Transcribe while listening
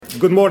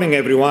Good morning,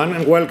 everyone,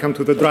 and welcome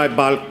to the Dry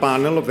Bulk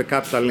panel of the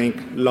Capital Link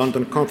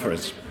London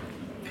Conference.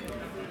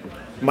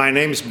 My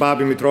name is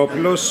Babis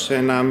Mitropoulos,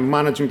 and I'm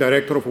Managing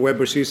Director of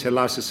Weber Seas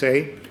Hellas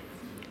SA,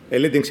 a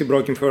leading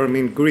shipbroking firm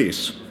in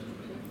Greece.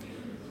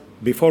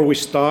 Before we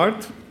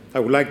start, I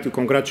would like to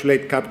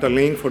congratulate Capital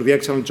Link for the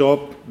excellent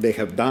job they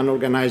have done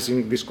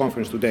organizing this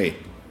conference today.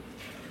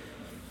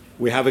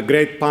 We have a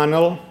great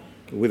panel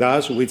with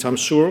us, which I'm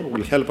sure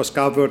will help us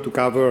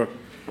cover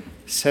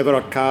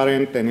several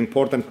current and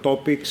important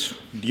topics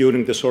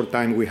during the short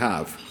time we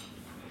have.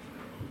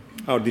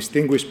 Our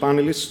distinguished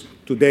panelists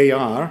today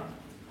are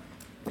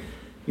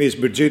Ms.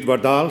 Brigitte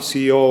Vardal,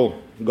 CEO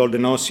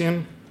Golden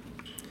Ocean,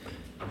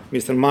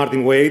 Mr.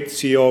 Martin Wade,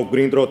 CEO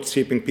Grindrod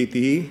Shipping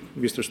Pte,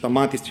 Mr.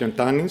 Stamatis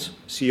Tsantanis,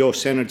 CEO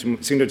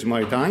Synergy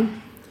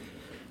Maritime,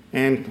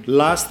 and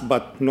last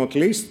but not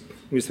least,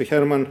 Mr.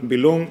 Herman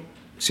Bilum,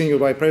 Senior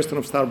Vice President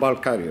of Star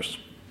Bulk Carriers.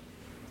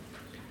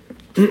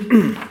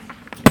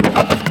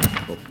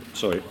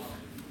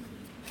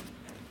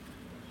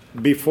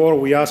 Before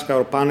we ask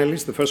our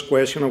panelists the first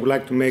question, I would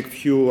like to make a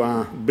few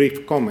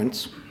brief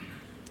comments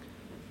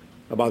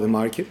about the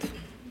market.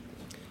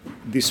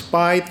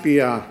 Despite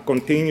the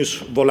continuous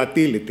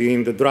volatility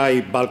in the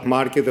dry bulk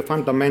market, the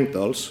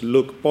fundamentals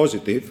look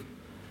positive,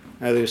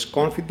 and there is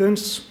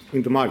confidence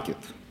in the market.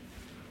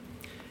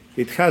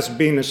 It has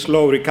been a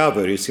slow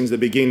recovery since the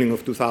beginning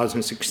of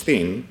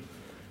 2016,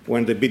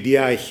 when the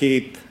BDI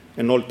hit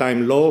an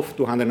all-time low of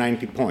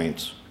 290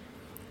 points.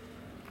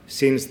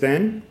 Since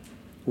then,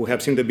 we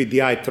have seen the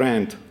BDI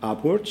trend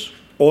upwards,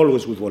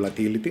 always with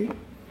volatility,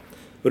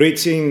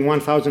 reaching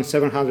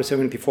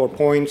 1,774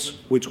 points,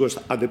 which was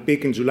at the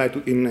peak in July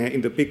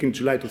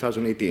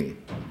 2018.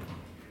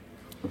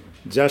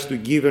 Just to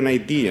give an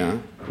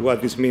idea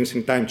what this means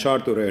in time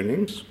charter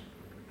earnings,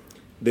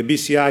 the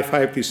BCI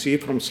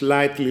 5TC from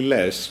slightly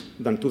less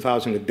than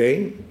 2,000 a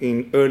day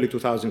in early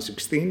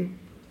 2016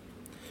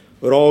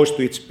 rose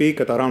to its peak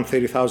at around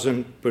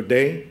 30,000 per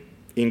day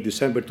in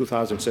December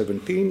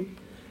 2017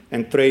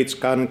 and trades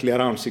currently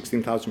around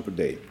 16,000 per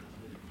day.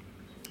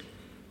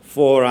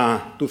 For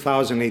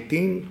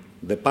 2018,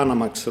 the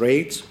Panamax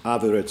rates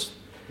averaged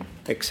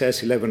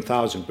excess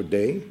 11,000 per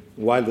day,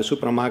 while the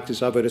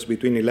Supramaxes averaged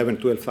between 11,000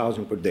 and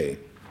 12,000 per day.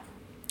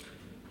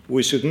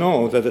 We should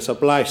know that the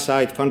supply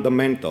side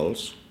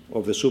fundamentals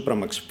of the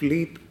Supramax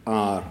fleet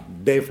are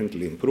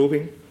definitely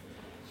improving,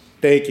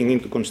 taking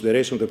into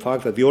consideration the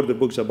fact that the order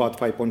book is about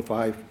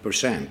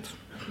 5.5%.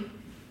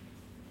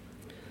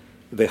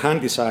 The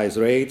handy-size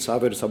rates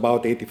average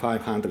about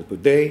 8,500 per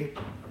day,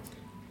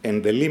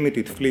 and the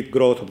limited fleet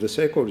growth of the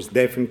sector is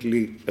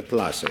definitely a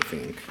plus, I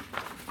think.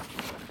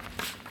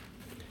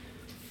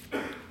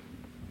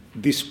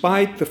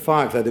 Despite the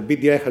fact that the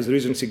BDI has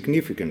risen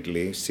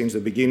significantly since the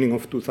beginning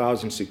of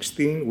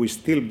 2016, we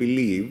still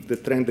believe the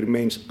trend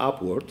remains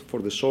upward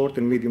for the short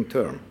and medium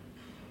term.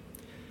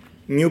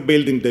 New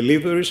building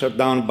deliveries are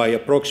down by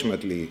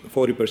approximately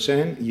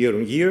 40% year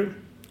on year,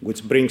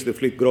 which brings the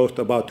fleet growth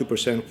to about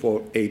 2%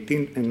 for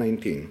 18 and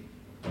 19.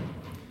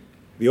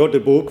 The order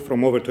book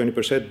from over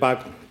 20%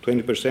 back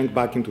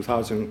in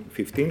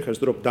 2015 has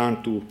dropped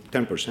down to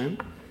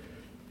 10%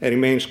 and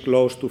remains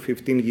close to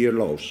 15-year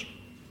lows.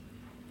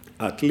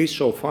 At least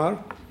so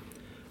far,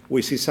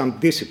 we see some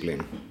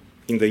discipline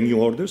in the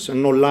new orders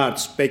and no large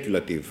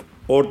speculative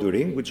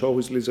ordering, which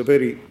obviously is a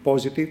very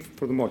positive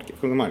for the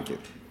market.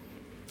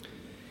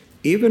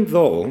 Even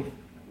though,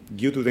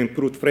 due to the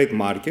improved freight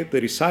market,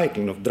 the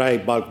recycling of dry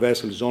bulk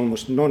vessels is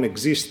almost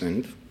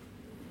non-existent,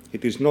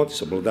 it is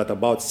noticeable that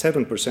about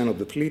 7% of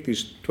the fleet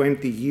is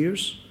 20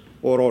 years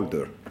or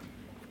older.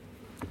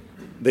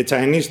 The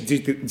Chinese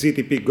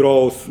GDP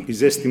growth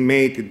is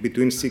estimated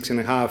between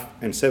 6.5%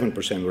 and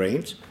 7%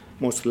 range,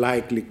 most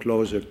likely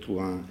closer to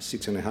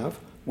 6.5%,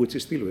 which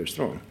is still very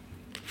strong.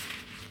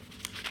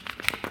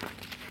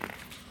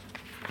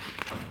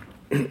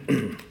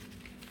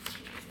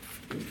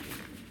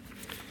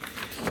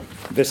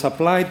 The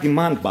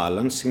supply-demand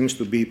balance seems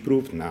to be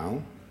improved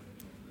now.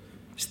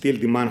 Steel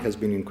demand has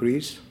been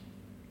increased,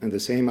 and the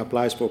same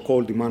applies for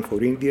coal demand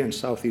for India and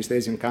Southeast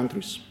Asian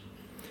countries.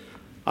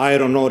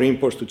 Iron ore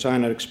imports to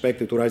China are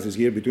expected to rise this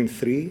year between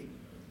 3%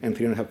 and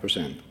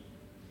 3.5%.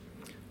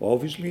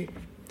 Obviously,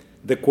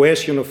 the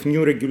question of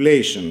new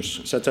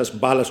regulations, such as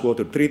ballast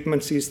water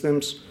treatment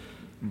systems,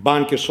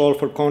 bunker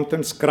sulfur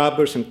content,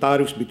 scrubbers, and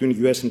tariffs between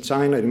the US and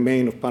China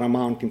remain of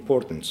paramount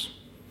importance.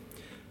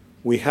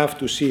 We have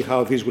to see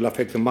how this will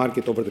affect the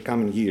market over the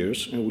coming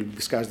years, and we'll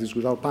discuss this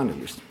with our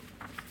panelists.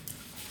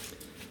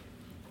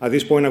 At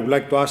this point, I would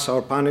like to ask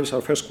our panelists our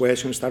first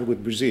question, start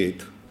with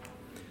Brigitte.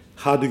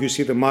 How do you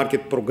see the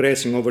market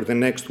progressing over the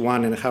next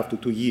 1.5 to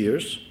 2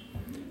 years,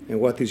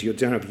 and what is your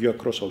general view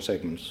across all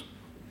segments?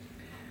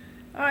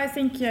 I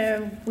think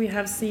we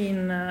have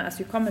seen, as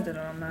you commented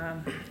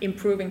on,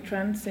 improving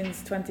trends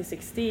since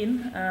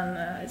 2016,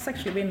 and it's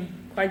actually been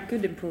quite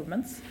good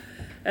improvements.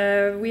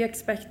 We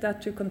expect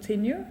that to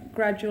continue,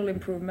 gradual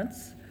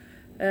improvements,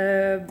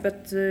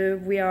 but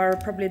we are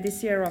probably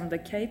this year on the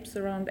Capes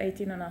around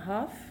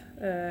 18.5,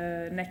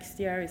 Next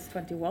year is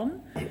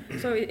 21.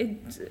 So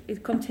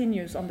it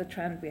continues on the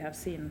trend we have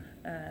seen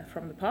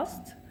from the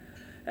past.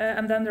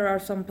 And then there are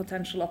some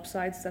potential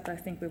upsides that I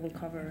think we will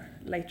cover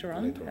later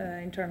on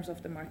in terms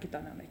of the market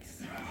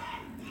dynamics.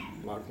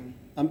 Martin?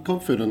 I'm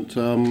confident.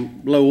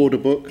 Low order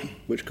book,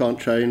 which can't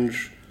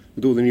change.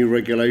 With all the new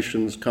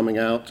regulations coming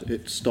out,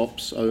 it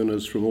stops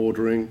owners from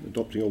ordering,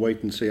 adopting a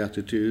wait-and-see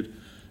attitude.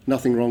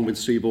 Nothing wrong with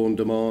seaborne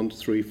demand,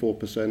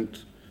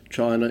 3-4%.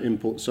 China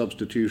import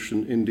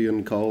substitution,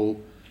 Indian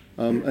coal.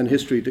 And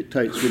history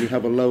dictates when you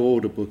have a low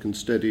order book and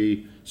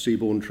steady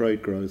seaborne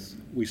trade growth,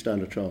 we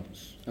stand a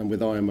chance. And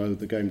with IMO,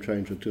 the game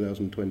changer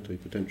 2020,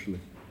 potentially.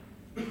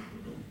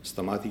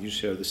 Stamati, you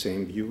share the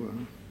same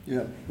view?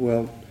 Yeah,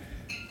 well,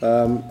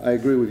 I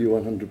agree with you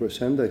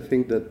 100%. I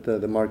think that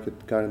the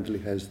market currently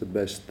has the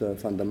best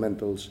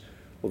fundamentals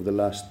of the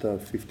last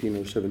 15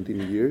 or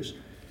 17 years,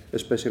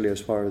 especially as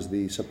far as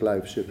the supply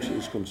of ships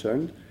is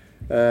concerned.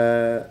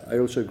 I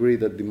also agree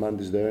that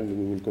demand is there and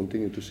we will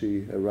continue to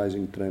see a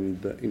rising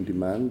trend in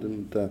demand.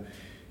 And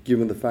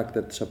given the fact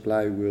that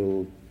supply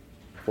will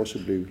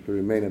possibly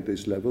remain at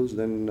these levels,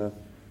 then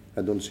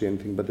I don't see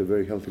anything but a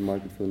very healthy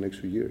market for the next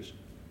few years.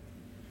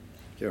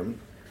 Jeremy?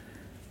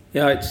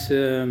 Yeah, it's.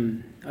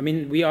 I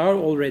mean, we are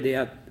already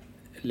at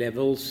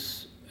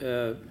levels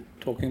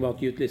talking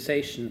about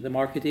utilization. The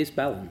market is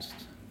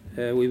balanced.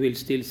 We will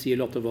still see a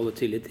lot of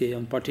volatility,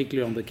 and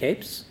particularly on the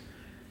Capes.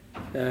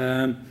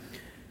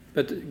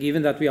 But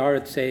given that we are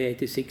at, say,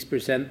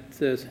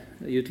 86%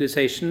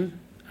 utilization,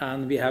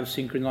 and we have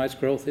synchronized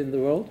growth in the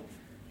world,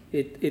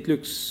 it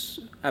looks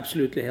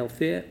absolutely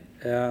healthy.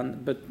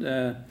 But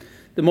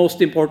the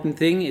most important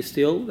thing is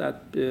still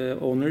that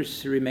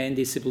owners remain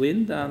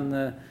disciplined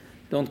and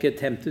don't get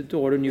tempted to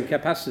order new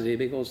capacity,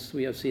 because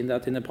we have seen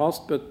that in the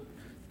past. But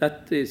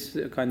that is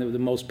kind of the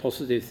most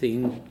positive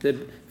thing. The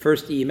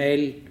first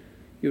email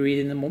you read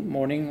in the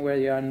morning where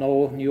there are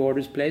no new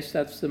orders placed,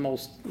 that's the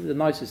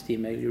nicest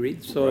email you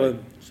read. So right.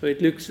 So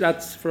it looks,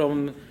 that's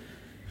from,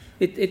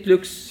 it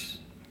looks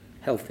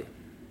healthy.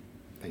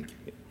 Thank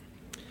you.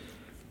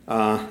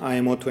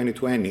 IMO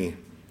 2020,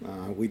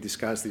 we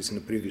discussed this in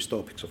the previous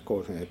topics, of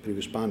course,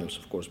 previous panels,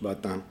 of course,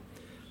 but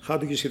how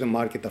do you see the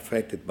market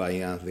affected by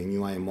the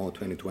new IMO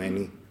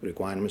 2020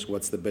 requirements?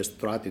 What's the best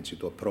strategy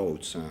to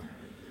approach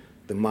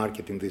the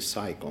market in this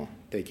cycle,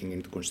 taking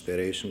into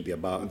consideration the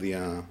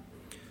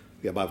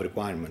above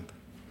requirement?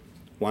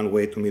 One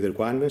way to meet the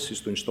requirements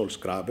is to install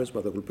scrubbers,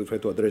 but I will prefer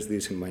to address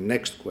this in my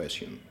next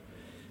question,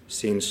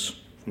 since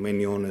for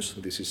many owners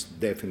this is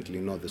definitely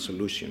not the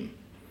solution.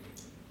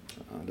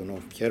 I don't know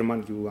if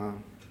Herman, you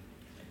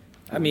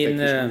I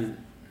mean,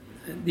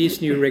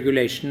 these new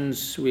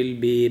regulations will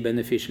be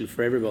beneficial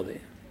for everybody,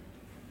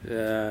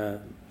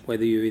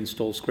 whether you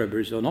install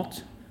scrubbers or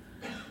not.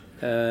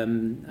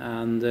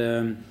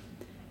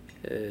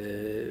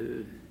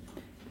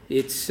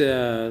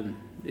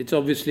 It's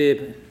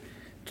obviously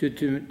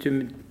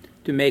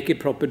to make a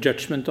proper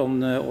judgment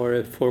on or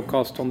a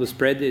forecast on the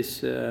spread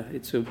is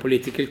it's a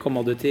political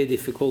commodity,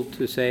 difficult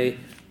to say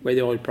where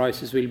the oil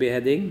prices will be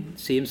heading. It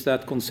seems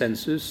that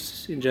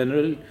consensus in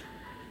general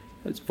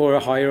is for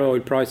higher oil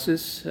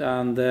prices,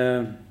 and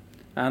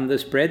the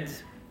spread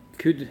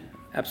could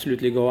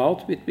absolutely go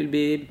out. It will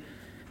be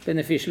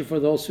beneficial for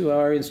those who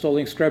are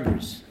installing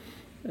scrubbers.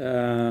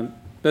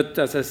 But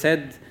as I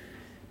said,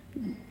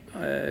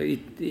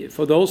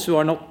 for those who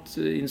are not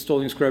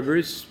installing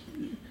scrubbers,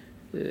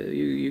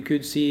 you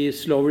could see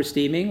slower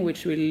steaming,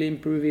 which will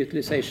improve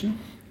utilization.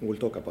 We'll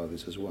talk about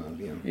this as well.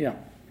 Yeah. Yeah.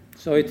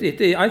 So I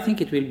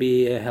think it will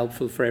be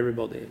helpful for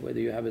everybody, whether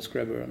you have a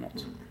scrubber or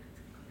not.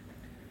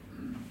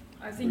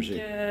 I think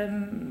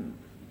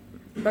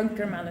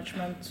bunker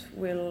management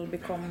will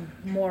become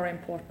more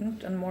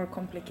important and more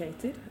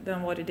complicated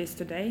than what it is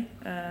today.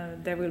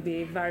 There will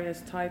be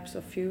various types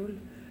of fuel,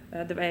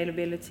 the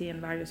availability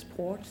in various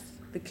ports,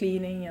 the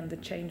cleaning and the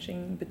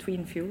changing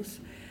between fuels.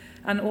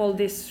 And all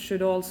this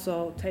should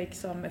also take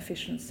some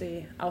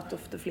efficiency out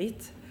of the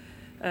fleet.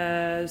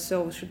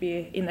 So it should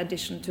be, in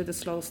addition to the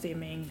slow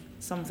steaming,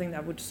 something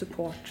that would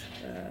support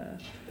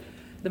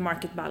the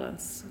market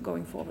balance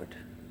going forward.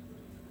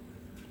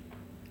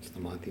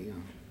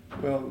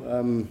 Well,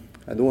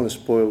 I don't want to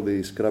spoil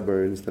the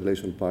scrubber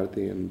installation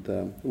party,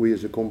 and we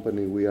as a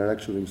company, we are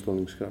actually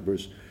installing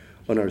scrubbers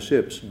on our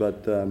ships,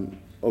 but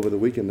over the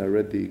weekend I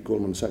read the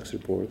Goldman Sachs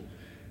report.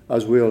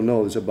 As we all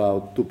know, there's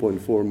about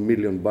 2.4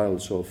 million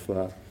barrels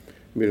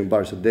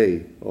a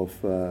day of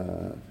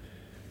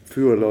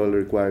fuel oil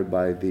required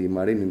by the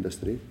marine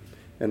industry,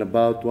 and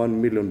about 1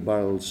 million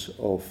barrels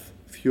of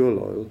fuel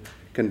oil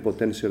can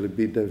potentially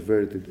be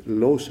diverted,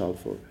 low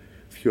sulfur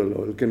fuel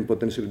oil can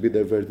potentially be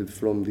diverted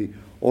from the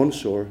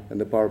onshore and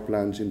the power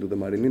plants into the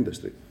marine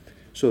industry.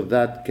 So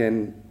that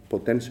can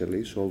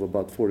potentially solve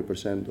about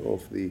 40%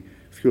 of the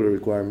fuel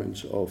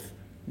requirements of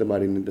the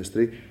marine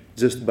industry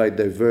just by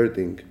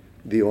diverting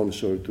the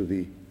onshore to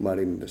the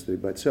marine industry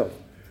by itself.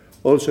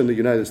 Also in the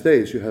United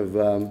States, you have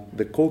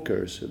the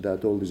cokers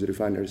that all these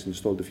refineries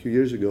installed a few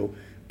years ago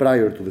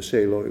prior to the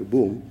shale oil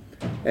boom.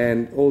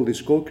 And all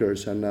these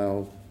cokers are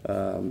now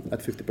at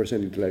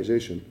 50%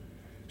 utilization.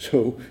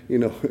 So,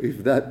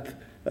 if that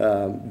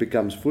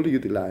becomes fully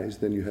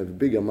utilized, then you have a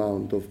big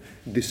amount of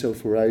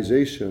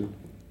desulfurization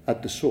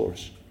at the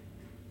source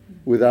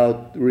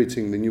without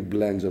reaching the new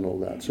blends and all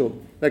that. So,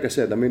 like I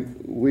said,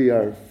 we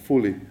are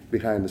fully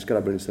behind the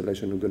scrubber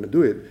installation. We're going to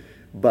do it.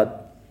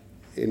 But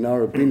in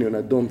our opinion,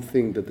 I don't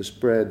think that the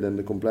spread and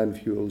the compliant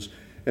fuels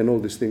and all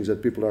these things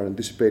that people are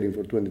anticipating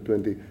for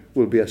 2020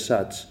 will be as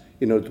such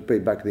in order to pay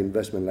back the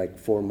investment like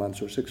 4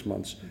 months or 6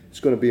 months. It's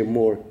going to be a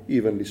more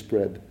evenly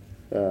spread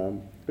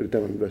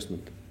return on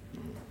investment.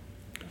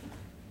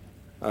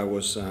 I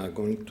was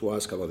going to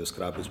ask about the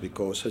scrubbers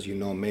because, as you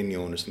know, many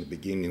owners in the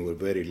beginning were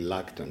very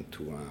reluctant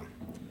to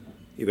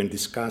even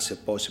discuss a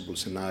possible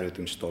scenario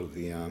to install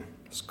the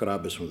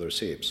scrubbers on their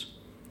ships.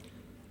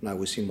 Now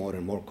we see more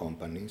and more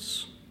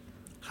companies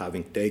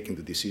having taken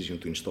the decision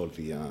to install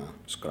the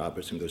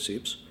scrubbers in their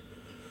ships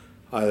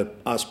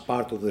as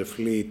part of their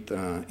fleet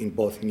in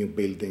both new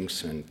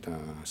buildings and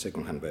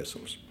second-hand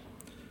vessels.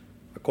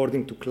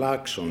 According to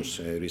Clarkson's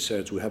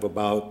research, we have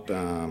about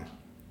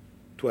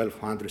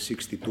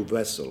 1,262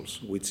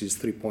 vessels, which is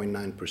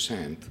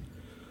 3.9%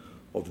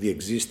 of the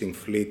existing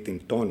fleet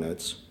in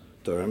tonnage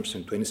terms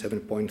and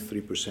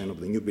 27.3% of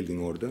the new building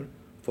order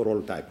for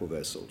all type of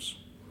vessels.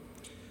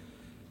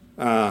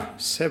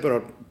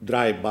 Several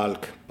dry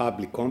bulk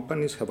public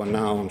companies have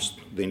announced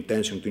the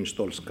intention to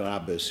install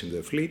scrubbers in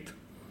their fleet,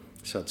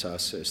 such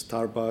as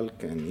Star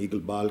Bulk and Eagle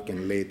Bulk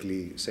and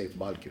lately Safe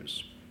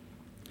Bulkers.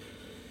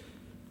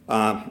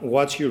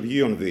 What's your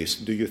view on this?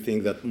 Do you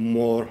think that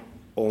more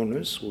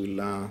owners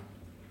will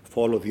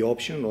follow the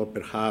option, or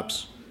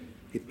perhaps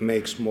it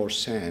makes more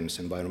sense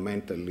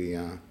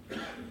environmentally,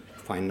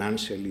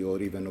 financially,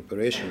 or even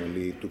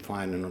operationally to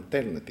find an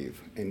alternative,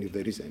 and if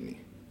there is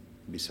any,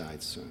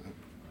 besides?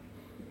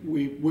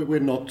 We're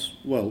not,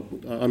 well,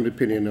 I'm of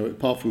opinion,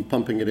 apart from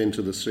pumping it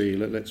into the sea,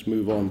 let's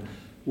move on.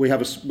 We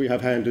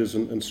have handers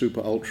and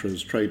super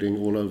ultras trading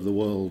all over the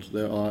world.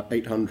 There are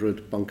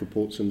 800 bunker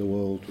ports in the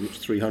world, which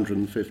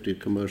 350 are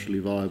commercially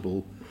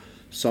viable.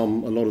 A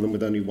lot of them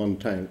with only one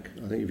tank.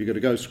 I think if you're going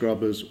to go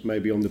scrubbers,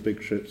 maybe on the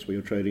big ships where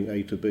you're trading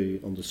A to B.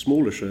 On the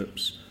smaller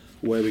ships,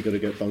 where are we going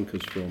to get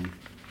bunkers from?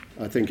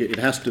 I think it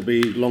has to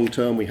be long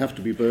term. We have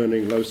to be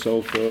burning low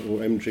sulfur or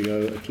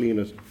MGO, a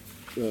cleaner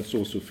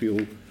source of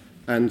fuel,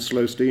 and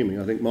slow steaming.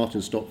 I think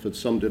Martin Stopford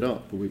summed it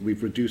up.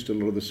 We've reduced a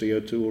lot of the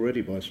CO2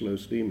 already by slow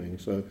steaming.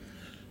 So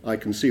I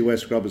can see where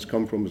scrubbers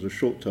come from as a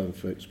short-term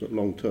fix, but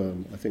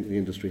long-term, I think the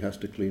industry has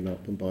to clean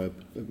up and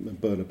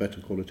burn a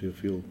better quality of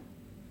fuel.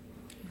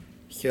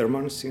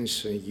 Herman,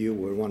 since you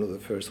were one of the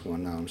first who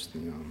announced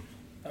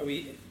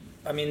we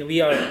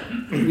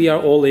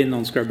are all in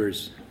on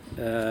scrubbers.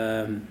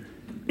 And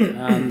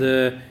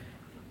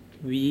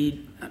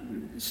we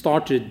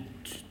started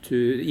to,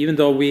 even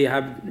though we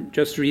have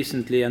just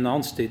recently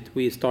announced it,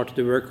 we started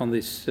to work on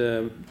this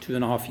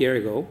 2.5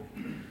 years ago.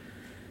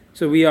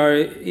 So we are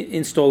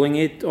installing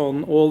it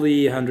on all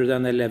the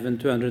 111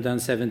 to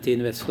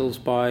 117 vessels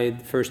by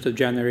 1st of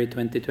January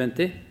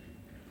 2020.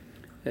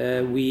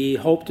 We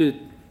hope to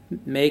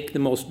make the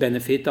most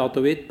benefit out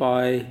of it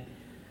by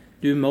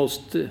do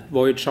most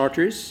voyage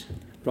charters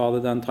rather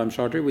than time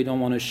charter. We don't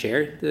want to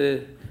share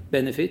the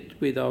benefit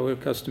with our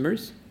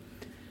customers.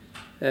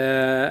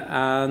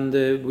 And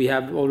we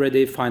have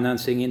already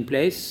financing in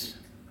place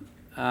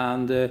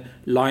and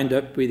lined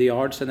up with the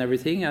yards and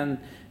everything. And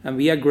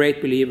we are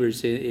great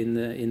believers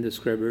in the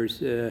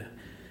scrubbers.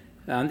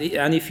 And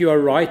if you are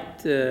right,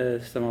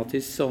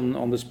 Stamatis,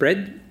 on the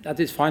spread, that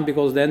is fine,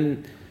 because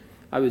then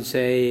I would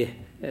say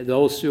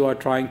those who are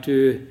trying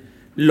to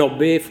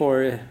lobby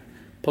for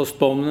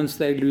postponements,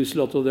 they lose a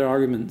lot of their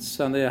arguments.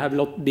 And there have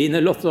been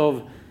a lot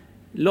of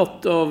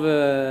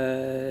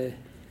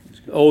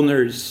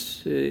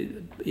owners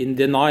in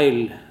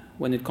denial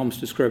when it comes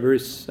to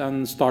scrubbers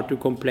and start to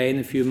complain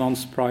a few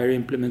months prior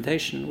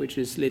implementation, which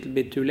is a little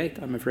bit too late,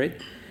 I'm afraid.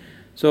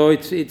 So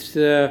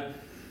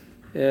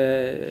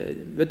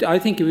but I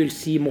think you will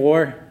see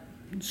more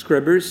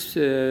scrubbers.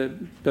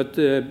 But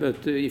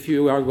if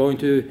you are going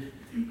to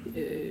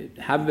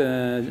have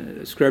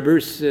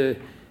scrubbers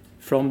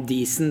from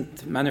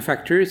decent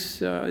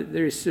manufacturers,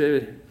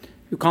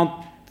 you can't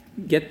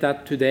get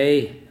that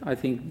today, I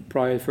think,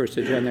 prior 1st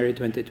of January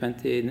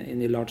 2020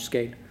 in a large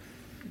scale.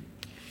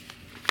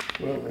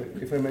 Well,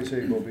 if I may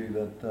say, Bobby,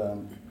 that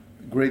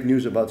great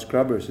news about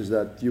scrubbers is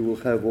that you will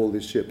have all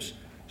these ships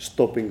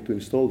stopping to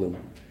install them.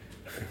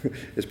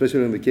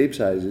 Especially on the Cape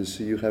sizes,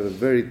 you have a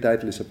very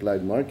tightly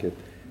supplied market.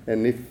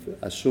 And if,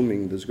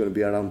 assuming there's going to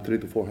be around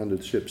 300 to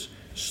 400 ships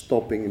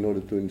stopping in order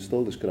to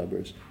install the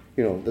scrubbers,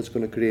 that's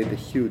going to create a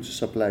huge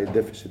supply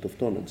deficit of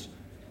tonnage,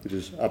 which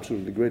is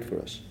absolutely great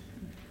for us,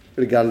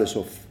 regardless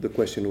of the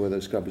question whether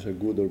scrubbers are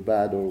good or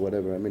bad or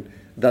whatever. I mean,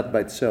 that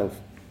by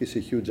itself is a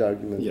huge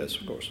argument, yes,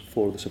 of course,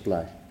 for the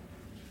supply.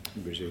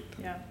 Brigitte.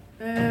 Yeah.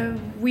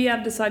 We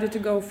have decided to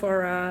go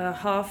for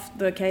half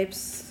the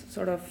Capes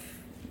sort of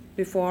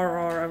before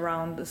or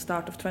around the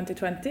start of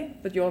 2020,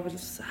 but you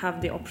always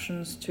have the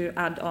options to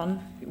add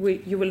on.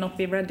 You will not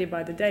be ready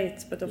by the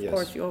date, but of yes,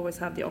 course you always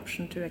have the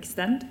option to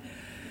extend.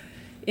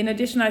 In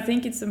addition, I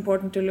think it's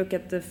important to look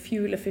at the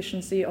fuel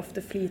efficiency of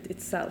the fleet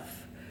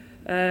itself,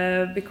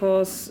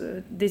 because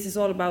this is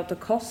all about the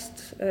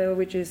cost,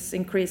 which is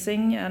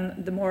increasing,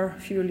 and the more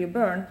fuel you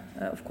burn,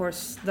 of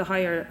course, the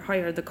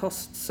higher the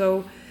cost.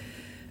 So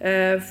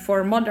for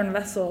a modern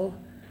vessel,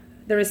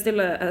 there is still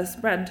a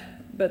spread,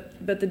 but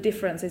the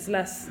difference is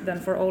less than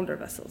for older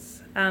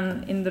vessels.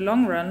 And in the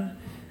long run,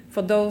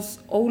 for those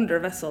older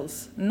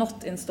vessels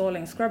not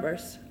installing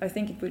scrubbers, I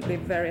think it will be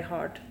very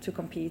hard to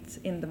compete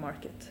in the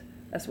market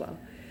as well.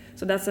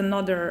 So that's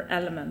another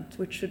element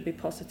which should be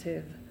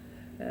positive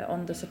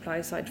on the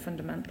supply side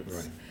fundamentals.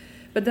 Right.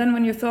 But then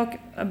when you talk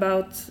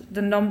about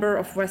the number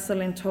of vessels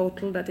in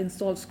total that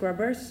install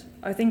scrubbers,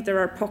 I think there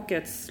are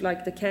pockets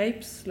like the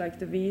Capes, like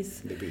the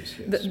Vs,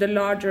 yes. the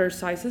larger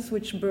sizes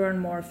which burn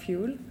more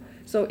fuel.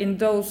 So in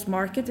those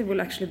markets, it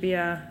will actually be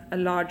a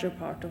larger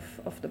part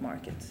of the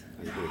market.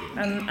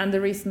 And the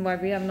reason why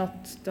we have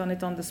not done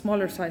it on the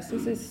smaller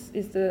sizes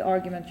is the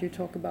argument you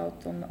talk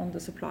about on the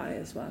supply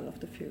as well of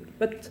the fuel.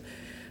 But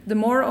the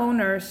more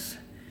owners,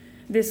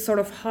 this sort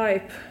of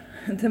hype,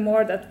 the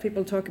more that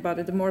people talk about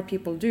it, the more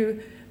people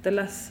do, the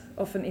less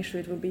of an issue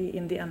it will be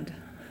in the end.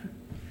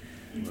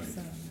 Right.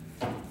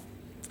 So.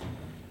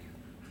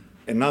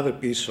 Another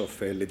piece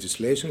of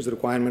legislation is the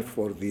requirement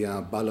for the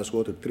ballast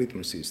water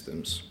treatment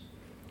systems.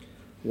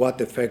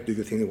 What effect do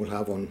you think it will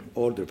have on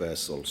older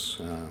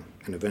vessels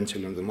and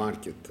eventually on the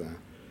market?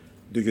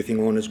 Do you think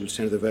owners will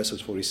send the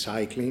vessels for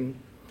recycling,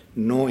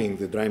 knowing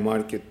the dry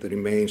market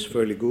remains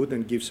fairly good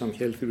and give some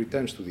healthy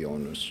returns to the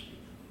owners?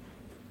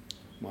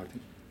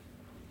 Martin?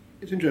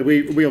 It's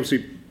interesting. We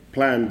obviously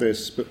planned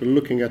this, but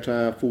looking at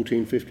our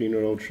 14,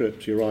 15-year-old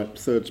ships, you're right,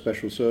 third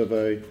special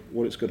survey,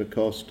 what it's going to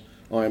cost,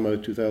 IMO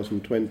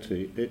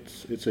 2020,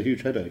 it's a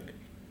huge headache.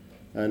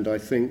 And I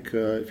think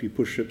if you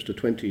push ships to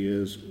 20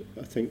 years,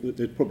 I think that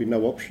there's probably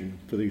no option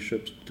for these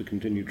ships to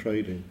continue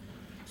trading.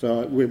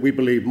 So we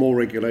believe more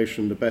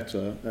regulation, the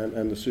better,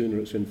 and the sooner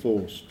it's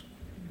enforced.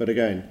 But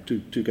again,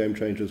 two game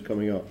changers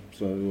coming up.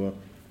 So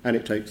and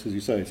it takes, as you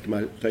say,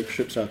 it takes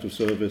ships out of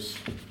service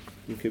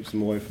and keeps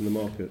them away from the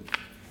market.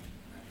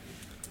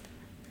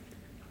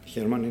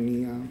 Herman,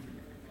 any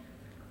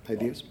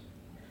ideas?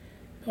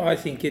 I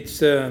think it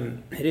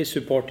is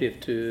supportive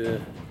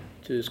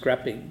to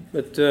scrapping,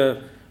 but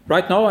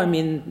right now, I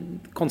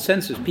mean,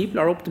 consensus, people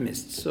are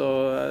optimists.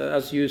 So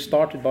as you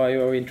started by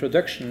your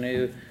introduction,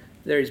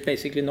 there is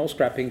basically no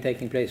scrapping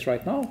taking place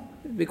right now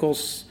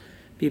because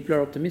people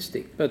are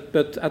optimistic.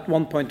 But at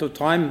one point of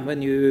time,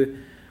 when you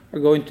are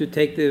going to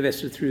take the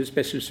vessel through a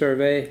special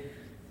survey,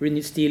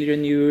 steel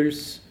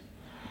renewals,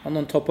 and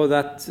on top of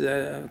that,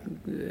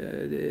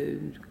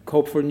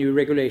 cope for new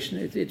regulation,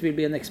 it will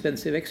be an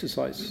expensive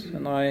exercise.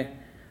 And I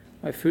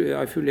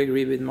fully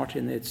agree with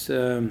Martin. It's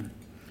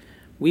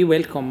we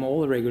welcome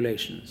all the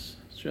regulations.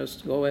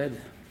 Just go ahead.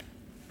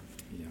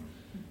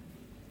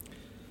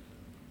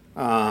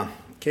 Yeah.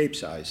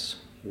 Capesize.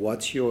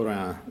 What's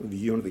your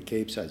view on the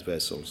Capesize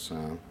vessels?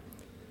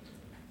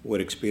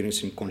 We're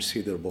experiencing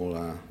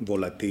considerable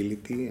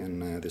volatility,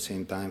 and at the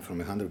same time, from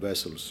 100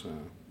 vessels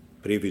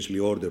previously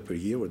ordered per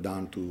year, we're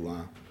down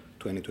to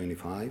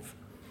 2025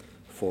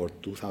 for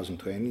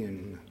 2020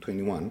 and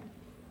 21.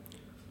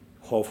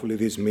 Hopefully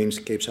this means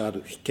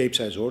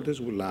Capesize orders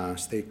will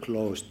stay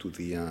close to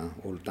the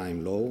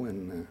all-time low,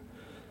 and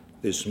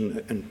there's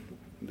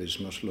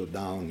no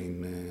slowdown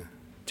in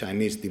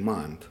Chinese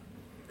demand.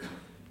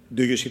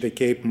 Do you see the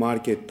Cape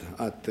market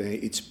at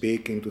its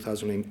peak in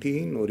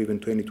 2019 or even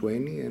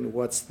 2020, and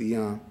what's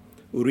the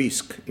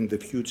risk in the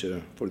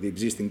future for the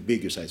existing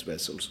bigger size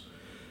vessels?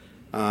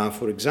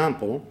 For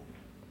example,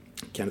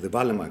 can the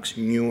Valemax,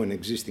 new and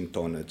existing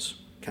tonnage,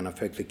 can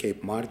affect the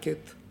Cape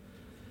market?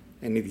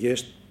 And if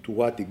yes, to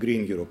what degree,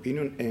 in your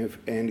opinion,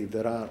 and if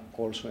there are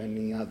also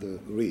any other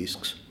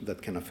risks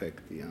that can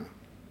affect the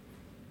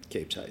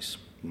Capesize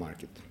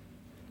market?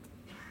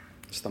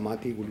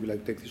 Stamati, would you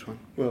like to take this one?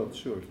 Well,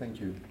 sure, thank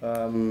you.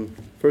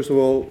 First of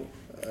all,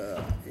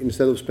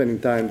 instead of spending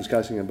time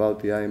discussing about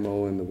the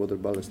IMO and the water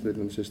ballast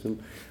treatment system,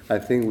 I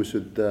think we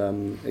should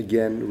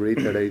again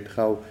reiterate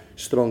how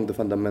strong the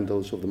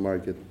fundamentals of the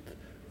market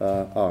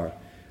are.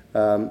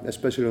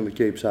 Especially on the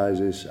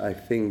Capesizes, I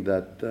think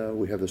that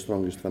we have the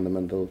strongest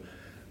fundamental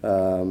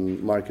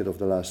market of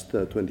the last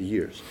 20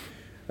 years.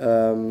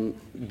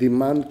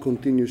 Demand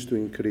continues to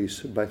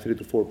increase by 3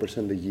 to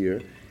 4% a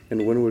year,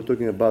 and when we're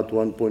talking about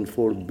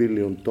 1.4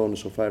 billion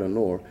tons of iron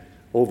ore,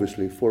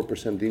 obviously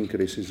 4%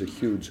 increase is a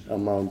huge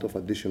amount of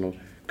additional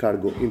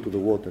cargo into the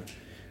water.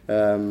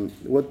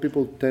 What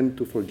people tend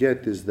to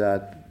forget is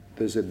that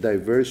there's a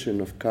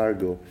diversion of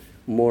cargo,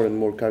 more and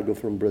more cargo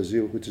from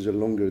Brazil, which is a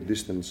longer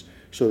distance,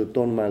 so the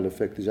ton-mile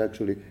effect is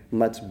actually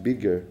much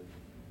bigger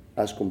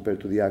as compared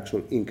to the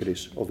actual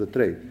increase of the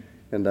trade,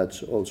 and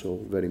that's also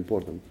very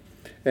important.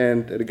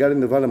 And regarding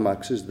the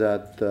Valemaxes,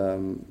 that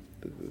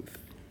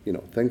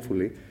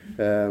thankfully,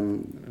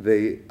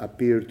 they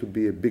appear to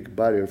be a big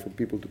barrier for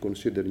people to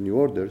consider new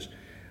orders.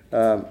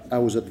 I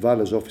was at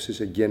Vale's offices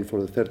again for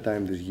the third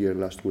time this year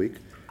last week.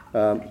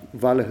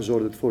 Vale has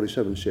ordered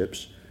 47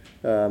 ships.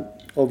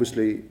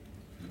 Obviously,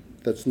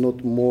 that's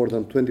not more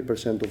than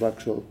 20% of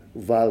actual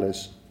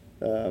Vale's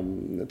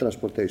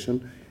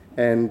transportation,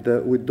 and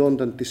we don't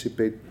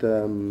anticipate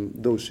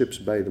those ships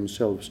by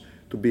themselves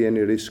to be any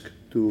risk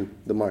to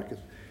the market.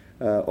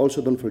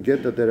 Also, don't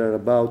forget that there are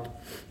about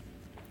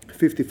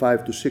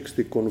 55 to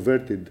 60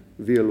 converted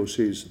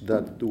VLOCs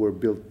that were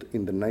built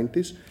in the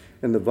 90s,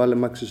 and the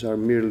Valemaxes are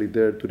merely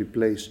there to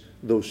replace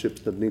those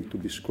ships that need to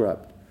be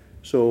scrapped.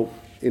 So,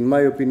 in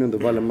my opinion, the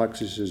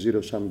Valemax is a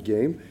zero-sum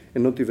game,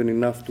 and not even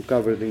enough to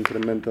cover the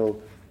incremental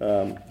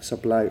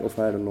supply of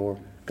iron ore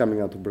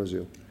coming out of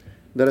Brazil.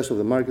 The rest of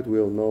the market, we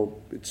all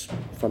know, it's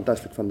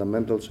fantastic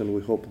fundamentals, and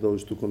we hope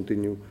those to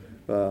continue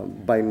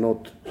by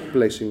not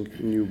placing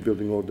new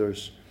building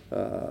orders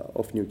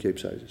of new Cape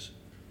sizes.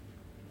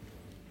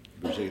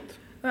 Brigitte.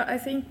 Well, I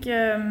think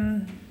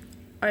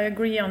I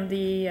agree on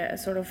the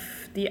sort of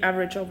the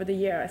average over the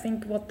year. I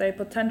think what they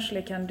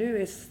potentially can do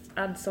is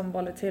add some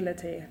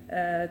volatility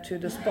to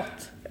the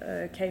spot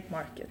Cape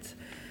market,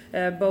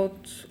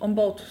 on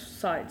both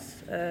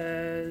sides,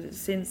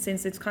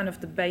 since it's kind of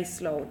the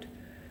base load,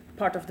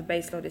 part of the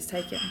base load is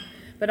taken.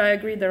 But I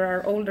agree there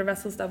are older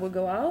vessels that will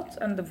go out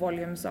and the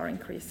volumes are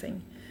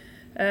increasing.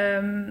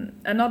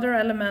 Another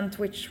element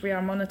which we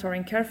are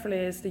monitoring carefully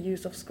is the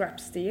use of scrap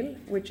steel,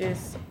 which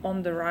is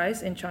on the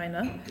rise in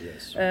China.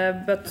 Yes.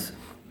 But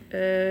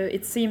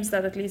it seems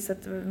that at least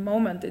at the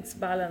moment it's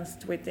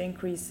balanced with the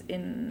increase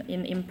in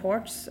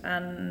imports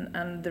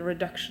and the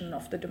reduction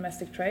of the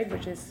domestic trade,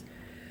 which is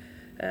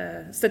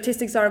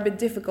statistics are a bit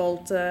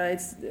difficult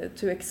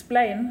to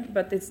explain,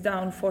 but it's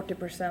down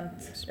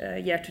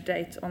 40% year to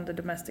date on the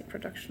domestic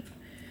production.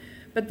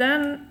 But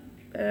then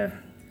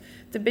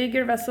the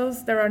bigger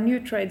vessels, there are new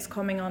trades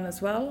coming on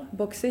as well.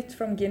 Bauxite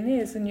from Guinea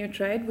is a new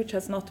trade which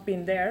has not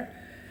been there.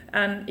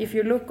 And if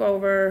you look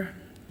over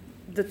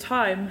the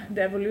time,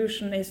 the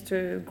evolution is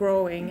to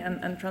growing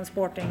and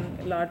transporting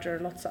larger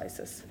lot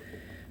sizes.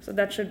 So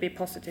that should be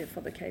positive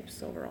for the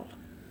Capes overall.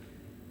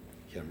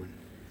 Herman.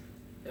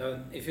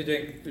 If you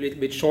think a little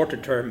bit shorter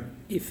term,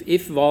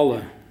 if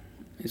Vale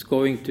is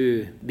going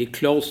to be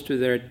close to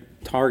their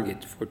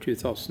target for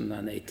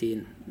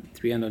 2018,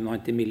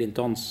 390 million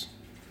tons,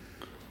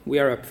 we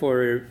are up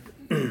for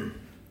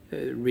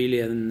really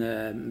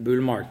a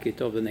bull market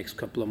over the next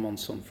couple of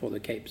months for the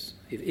Capes,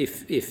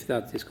 if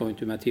that is going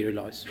to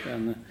materialize.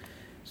 And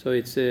so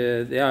it's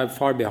they are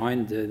far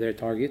behind their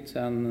target,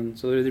 and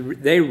so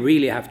they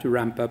really have to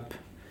ramp up.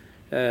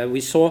 We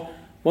saw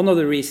one of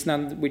the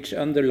reasons, which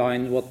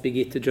underlined what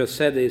Birgitte just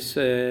said, is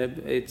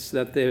it's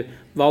that the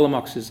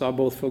Valemaxes are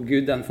both for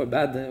good and for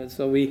bad.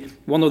 So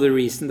one of the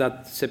reasons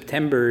that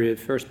September,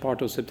 first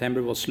part of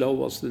September, was slow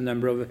was the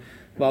number of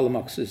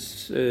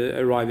Valemaxes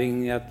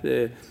arriving at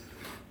the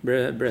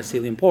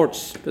Brazilian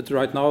ports. But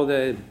right now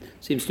there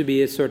seems to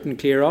be a certain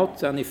clear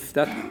out, and if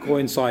that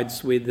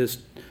coincides with this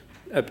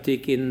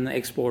uptick in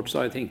exports,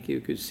 I think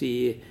you could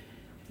see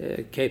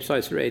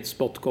Capesize rates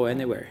spot go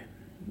anywhere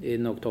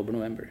in October,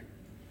 November.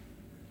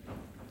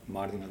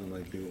 Martin, I don't know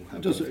if you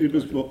have... It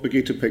was what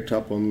Birgitte picked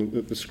up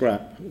on the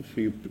scrap.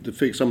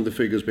 Some of the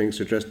figures being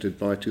suggested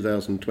by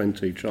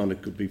 2020, China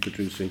could be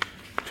producing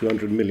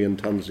 200 million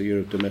tons a year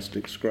of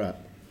domestic scrap,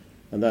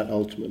 and that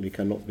ultimately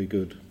cannot be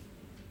good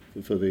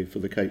for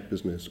the Cape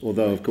business.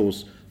 Although, of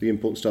course, the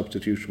import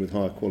substitution with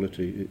higher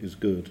quality is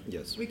good.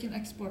 Yes. We can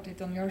export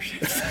it on your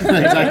ships.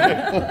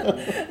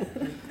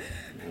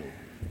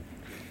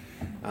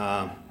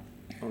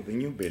 On the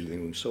new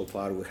building, so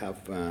far we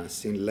have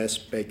seen less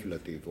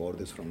speculative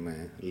orders from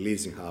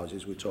leasing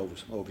houses, which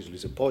obviously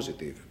is a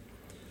positive.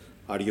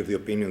 Are you of the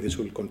opinion this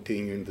will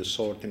continue in the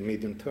short and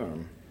medium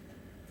term?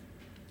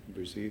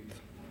 Brigitte?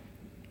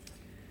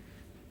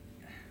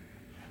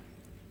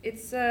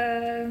 It's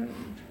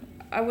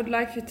I would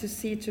like it to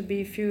see to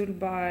be fueled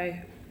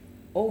by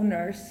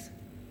owners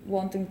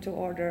wanting to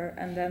order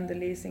and then the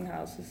leasing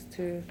houses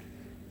to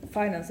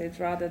finance it,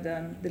 rather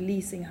than the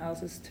leasing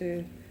houses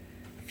to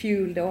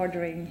fuel the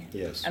ordering.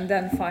 Yes. And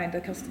then find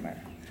a customer.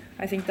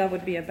 I think that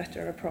would be a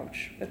better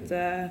approach. But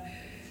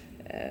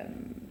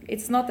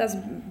it's not as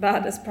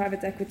bad as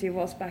private equity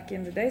was back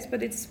in the days,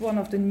 but it's one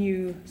of the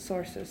new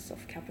sources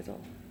of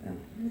capital. Yeah.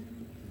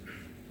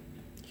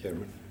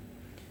 Herman?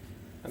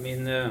 I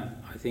mean,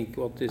 I think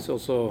what is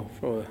also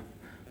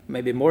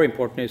maybe more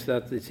important is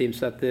that it seems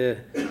that the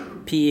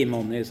PE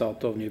money is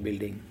out of new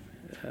building.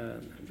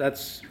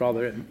 That's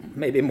rather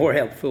maybe more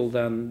helpful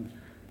than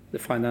the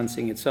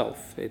financing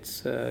itself.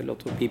 It's a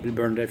lot of people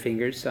burn their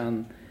fingers,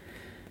 and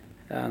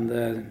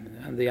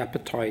the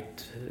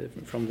appetite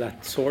from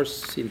that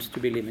source seems to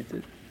be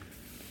limited.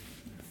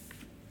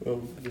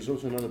 Well, there's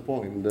also another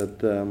point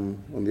that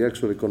on the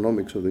actual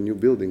economics of the new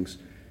buildings,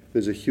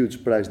 there's a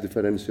huge price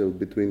differential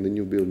between the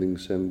new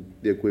buildings and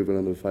the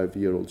equivalent of a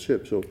 5-year-old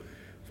ship. So,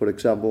 for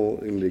example,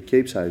 in the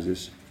Cape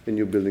sizes, a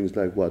new building is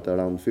like what,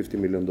 around $50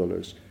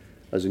 million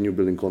as a new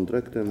building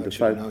contract, and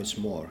actually, now it's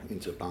more in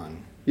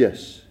Japan.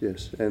 Yes,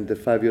 and the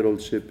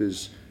 5-year-old ship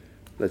is,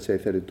 let's say,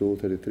 32,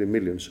 33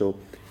 million. So,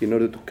 in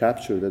order to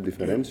capture that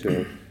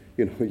differential,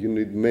 you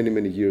need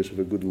many years of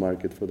a good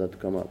market for that to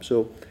come up.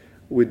 So,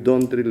 we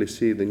don't really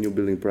see the new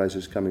building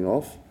prices coming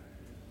off.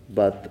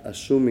 But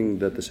assuming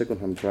that the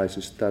second-hand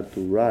prices start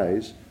to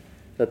rise,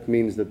 that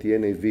means that the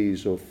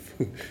NAVs of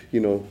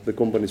the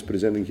companies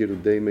presenting here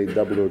today may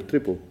double or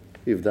triple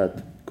if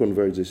that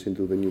converges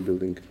into the new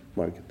building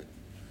market.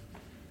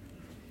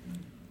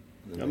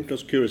 I'm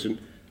just curious,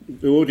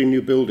 we're ordering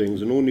new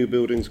buildings, and all new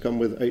buildings come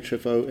with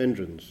HFO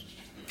engines.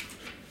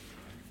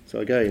 So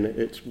again,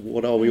 it's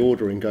what are we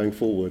ordering going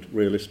forward,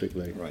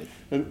 realistically? Right.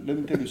 Let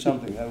me tell you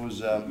something. I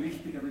was Please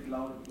speak a bit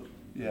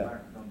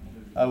louder.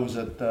 I was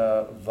at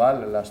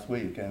Vale last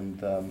week, and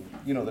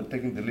they're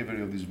taking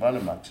delivery of these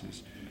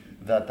Valemaxes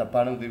that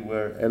apparently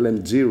were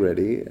LNG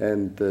ready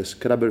and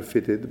scrubber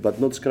fitted, but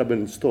not scrubber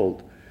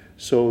installed.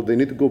 So they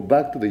need to go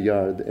back to the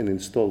yard and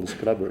install the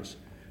scrubbers.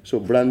 So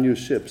brand new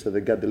ships that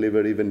they got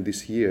delivered even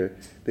this year,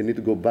 they need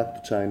to go back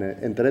to China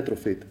and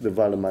retrofit the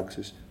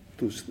Valemaxes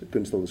to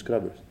install the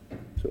scrubbers.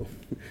 So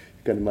you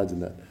can imagine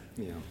that.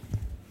 Yeah.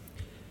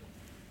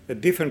 A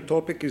different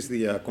topic is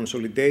the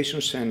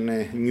consolidations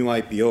and new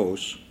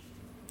IPOs.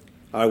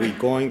 Are we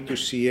going to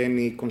see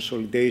any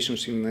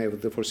consolidations in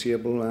the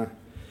foreseeable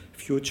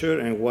future,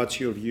 and what's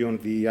your view on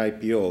the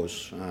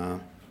IPOs?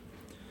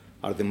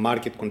 Are the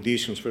market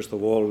conditions, first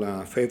of all,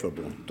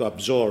 favorable to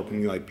absorb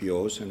new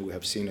IPOs? And we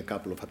have seen a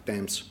couple of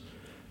attempts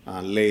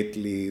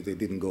lately. They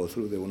didn't go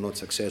through. They were not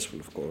successful,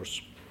 of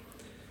course.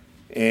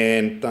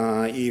 And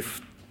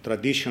if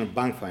traditional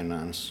bank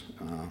finance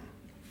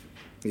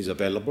is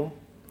available,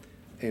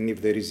 and if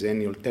there is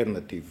any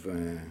alternative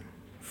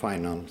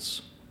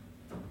finance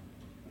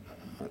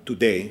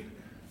today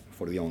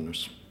for the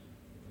owners.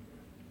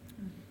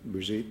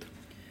 Brigitte?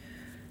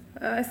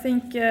 I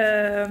think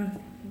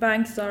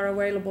banks are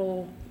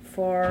available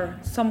for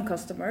some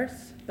customers,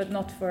 but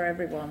not for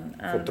everyone.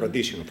 For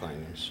traditional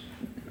finance.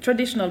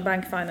 Traditional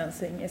bank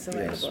financing is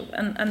available,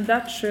 yes. And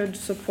that should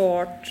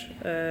support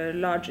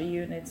larger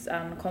units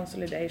and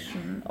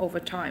consolidation over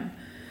time.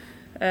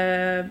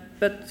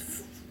 But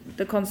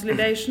the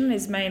consolidation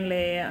is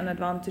mainly an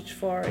advantage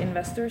for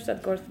investors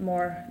that got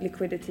more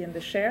liquidity in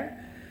the share.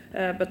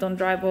 But on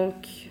dry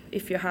bulk,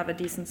 if you have a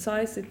decent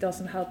size, it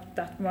doesn't help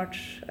that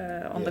much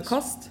on the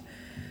cost.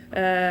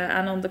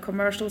 And on the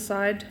commercial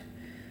side,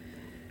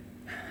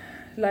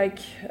 like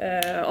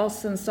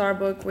us and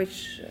Starbuck,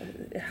 which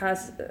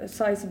has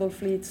sizable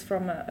fleets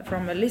from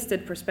a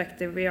listed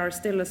perspective, we are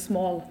still a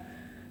small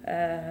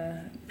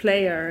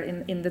player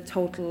in the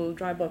total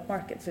dry bulk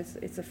market. So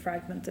it's a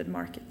fragmented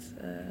market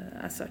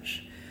as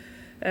such.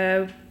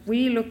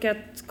 We look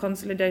at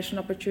consolidation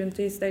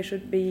opportunities. They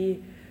should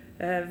be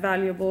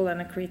valuable and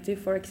accretive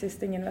for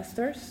existing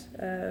investors.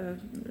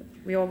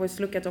 We always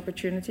look at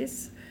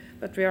opportunities,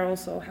 but we are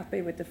also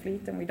happy with the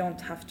fleet, and we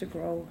don't have to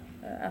grow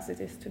as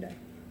it is today.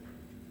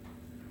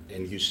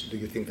 And do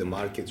you think the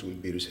markets will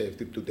be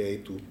receptive today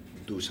to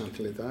do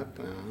something like that?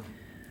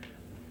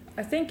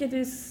 I think it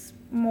is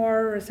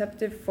more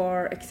receptive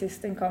for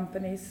existing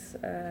companies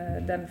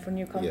than for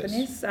new companies.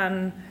 Yes.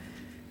 And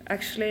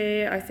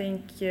actually, I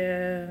think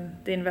the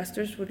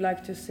investors would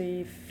like to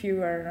see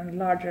fewer and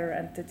larger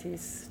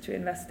entities to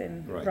invest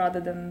in, right, rather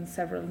than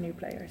several new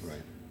players.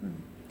 Right.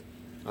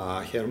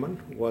 Herman,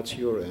 what's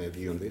your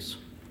view on this?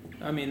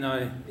 I mean,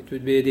 it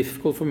would be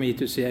difficult for me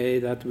to say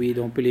that we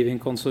don't believe in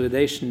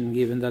consolidation,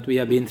 given that we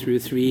have been through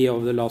 3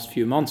 of the last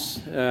few months.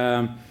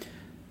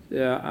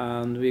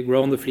 And we've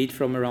grown the fleet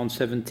from around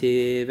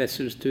 70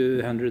 vessels to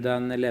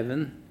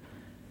 111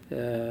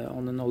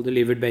 on an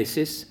all-delivered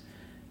basis.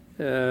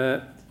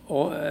 But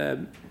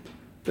on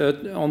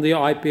the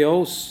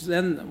IPOs,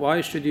 then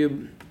why should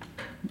you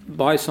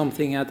buy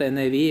something at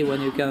NAV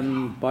when you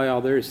can buy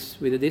others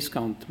with a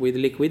discount, with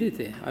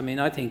liquidity? I mean,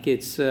 I think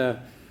it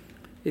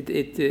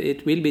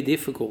will be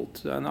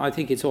difficult, and I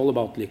think it's all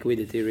about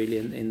liquidity really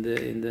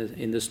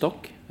in the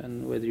stock,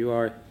 and whether you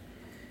are,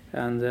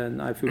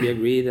 and I fully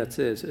agree that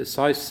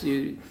size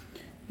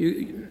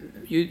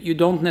you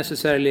don't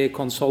necessarily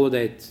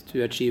consolidate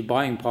to achieve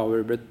buying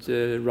power, but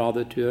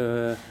rather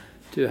to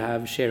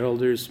have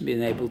shareholders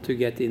being able to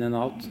get in and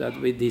out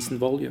with decent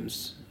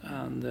volumes,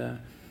 and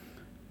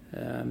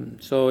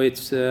so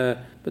it's.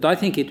 But I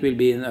think it will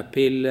be an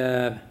uphill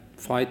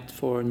fight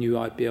for new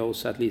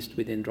IPOs, at least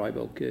within dry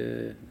bulk,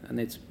 and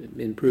it's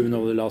been proven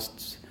over the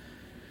last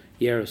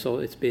year or so.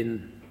 It's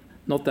been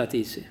not that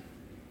easy.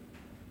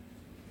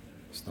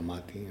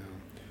 Stamati.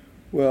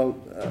 Well,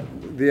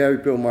 the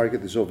IPO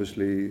market is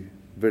obviously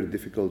very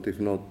difficult, if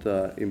not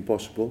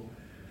impossible,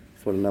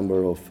 for a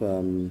number of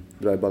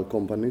dry bulk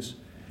companies.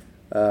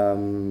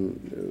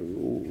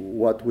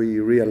 What we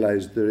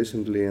realized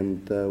recently,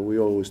 and we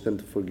always tend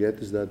to forget,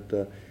 is that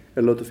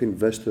a lot of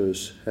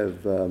investors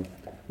have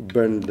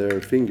burned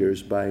their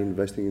fingers by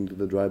investing into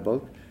the dry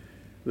bulk.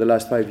 The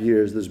last 5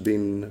 years, there's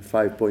been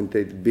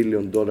 $5.8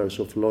 billion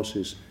of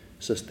losses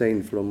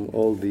sustained from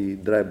all the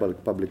dry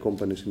bulk public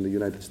companies in the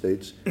United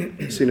States.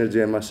 Synergy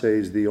MSA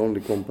is the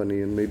only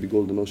company, and maybe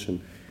Golden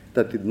Ocean,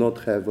 that did not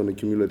have on a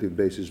cumulative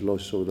basis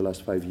losses over the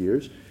last 5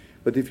 years.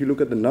 But if you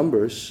look at the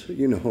numbers,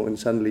 and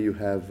suddenly you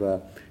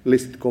have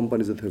listed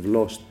companies that have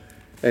lost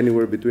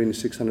anywhere between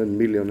 600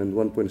 million and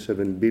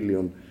 1.7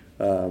 billion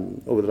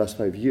over the last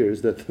 5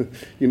 years that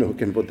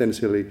can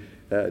potentially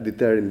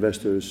deter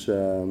investors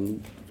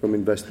from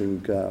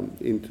investing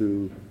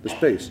into the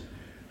space.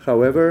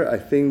 However, I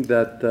think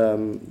that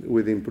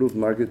with the improved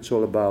market, it's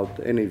all about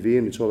NAV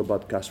and it's all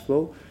about cash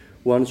flow.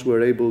 Once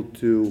we're able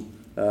to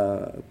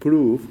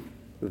prove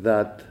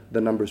that the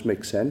numbers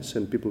make sense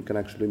and people can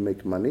actually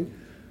make money,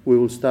 we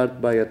will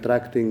start by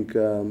attracting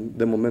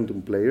the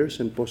momentum players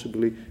and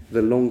possibly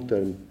the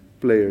long-term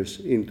players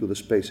into the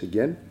space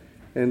again.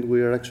 And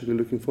we are actually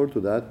looking forward to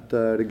that,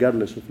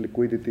 regardless of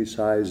liquidity,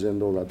 size,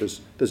 and all that.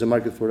 There's a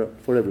market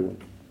for everyone.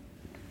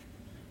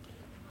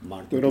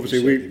 But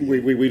obviously,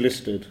 we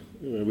listed.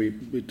 We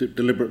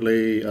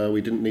deliberately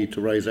we didn't need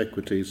to raise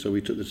equity, so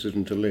we took the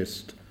decision to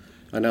list.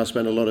 I now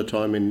spend a lot of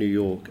time in New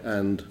York,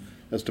 and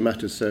as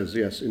Stamatis says,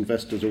 yes,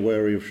 investors are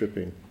wary of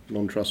shipping,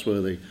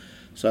 non-trustworthy.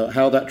 So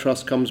how that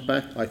trust comes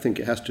back, I think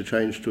it has to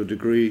change to a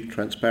degree.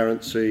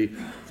 Transparency,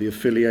 the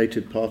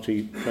affiliated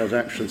party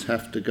transactions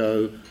have to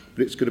go,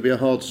 but it's going to be a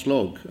hard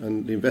slog.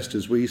 And the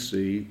investors we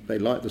see, they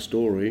like the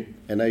story,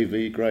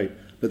 NAV, great,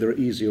 but there are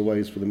easier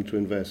ways for them to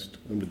invest.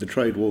 And with the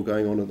trade war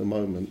going on at the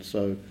moment,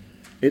 so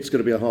it's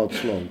going to be a hard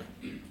slog.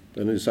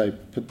 And as I say,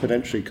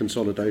 potentially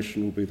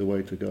consolidation will be the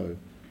way to go.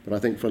 But I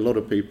think for a lot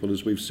of people,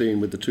 as we've seen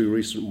with the two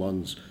recent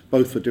ones,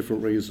 both for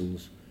different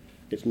reasons,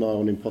 it's nigh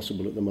on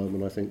impossible at the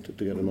moment, I think, to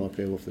get an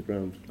IPO off the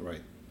ground.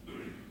 Right.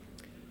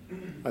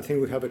 I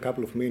think we have a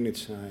couple of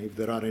minutes if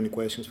there are any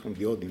questions from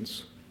the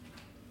audience.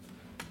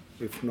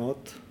 If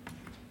not,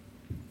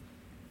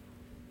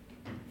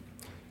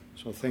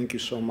 so thank you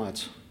so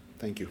much.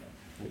 Thank you.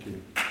 Thank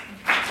you.